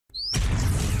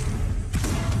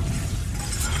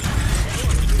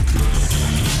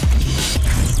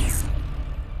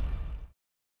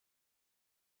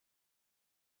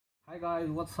Hi guys,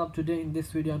 what's up? Today in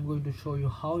this video I'm going to show you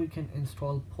how you can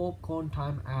install Popcorn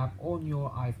Time app on your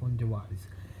iPhone device.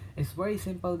 It's very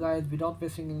simple guys. Without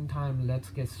wasting any time, let's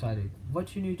get started.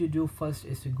 What you need to do first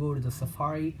is to go to the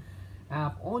Safari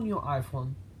app on your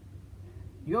iPhone.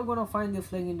 You're gonna find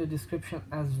this link in the description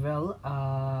as well.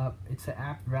 It's an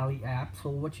AppValley app. So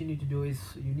what you need to do is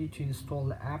you need to install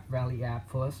the AppValley app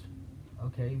first.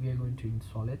 Okay, we are going to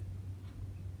install it.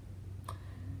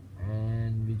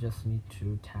 And we just need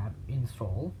to tap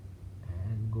install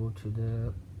and go to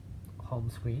the home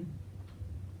screen.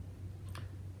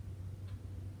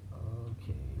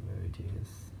 Okay, where it is.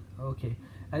 Okay,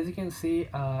 as you can see,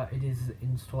 it is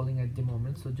installing at the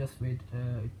moment, so just wait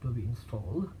it to be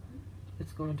installed.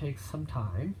 It's going to take some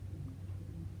time.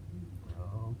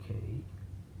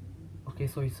 Okay,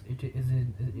 so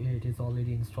it is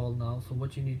already installed now. So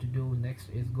what you need to do next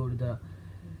is go to the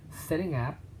setting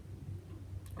app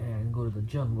and go to the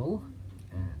general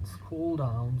and scroll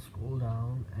down,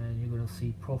 and you're gonna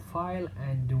see profile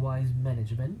and device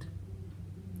management,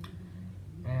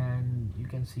 and you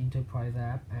can see enterprise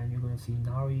app, and you're gonna see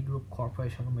Nari Group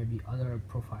Corporation or maybe other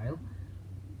profile,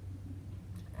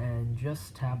 and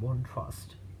just tap on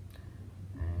trust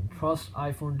and trust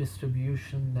iPhone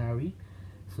distribution Nari.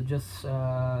 So just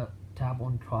tap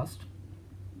on trust.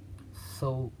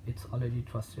 So it's already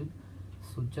trusted.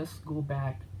 So just go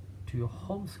back to your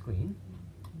home screen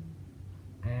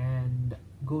and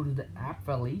go to the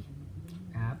AppValley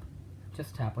app.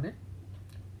 Just tap on it.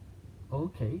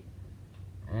 Okay,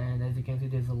 and as you can see,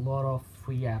 there's a lot of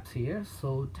free apps here.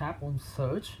 So tap on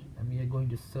search, and we are going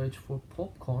to search for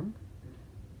Popcorn.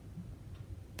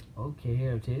 Okay,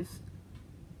 here it is.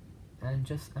 And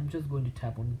I'm just going to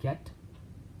tap on get.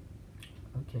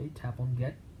 Okay, tap on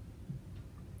get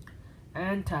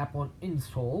and tap on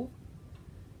install,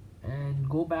 and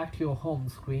go back to your home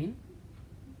screen.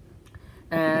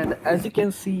 And as you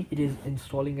can see, it is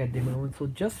installing at the moment, so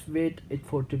just wait it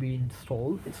for it to be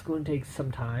installed. It's going to take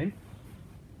some time.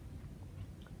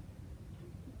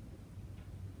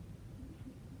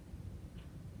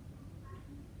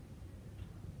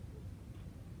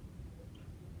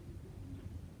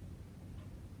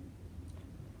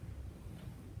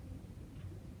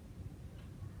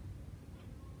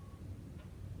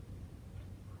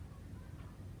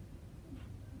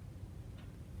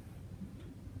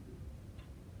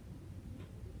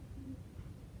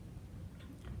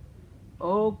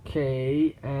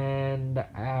 Okay, and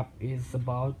the app is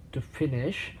about to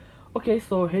finish. Okay,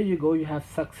 so here you go, you have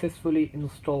successfully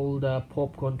installed the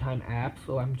Popcorn Time app.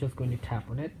 So I'm just going to tap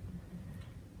on it.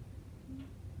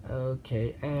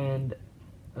 Okay, and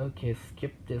okay,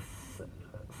 skip this.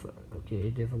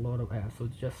 Okay, there's a lot of apps, so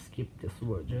just skip this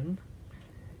version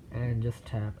and just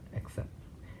tap accept.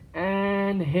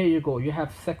 And here you go, you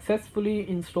have successfully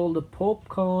installed the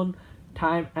Popcorn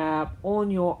Time app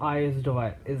on your iOS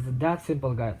device. It's that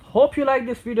simple guys. Hope you like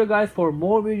this video guys. For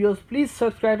more videos, please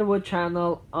subscribe to our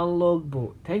channel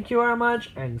UnlockBoot. Thank you very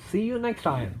much and see you next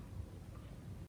time.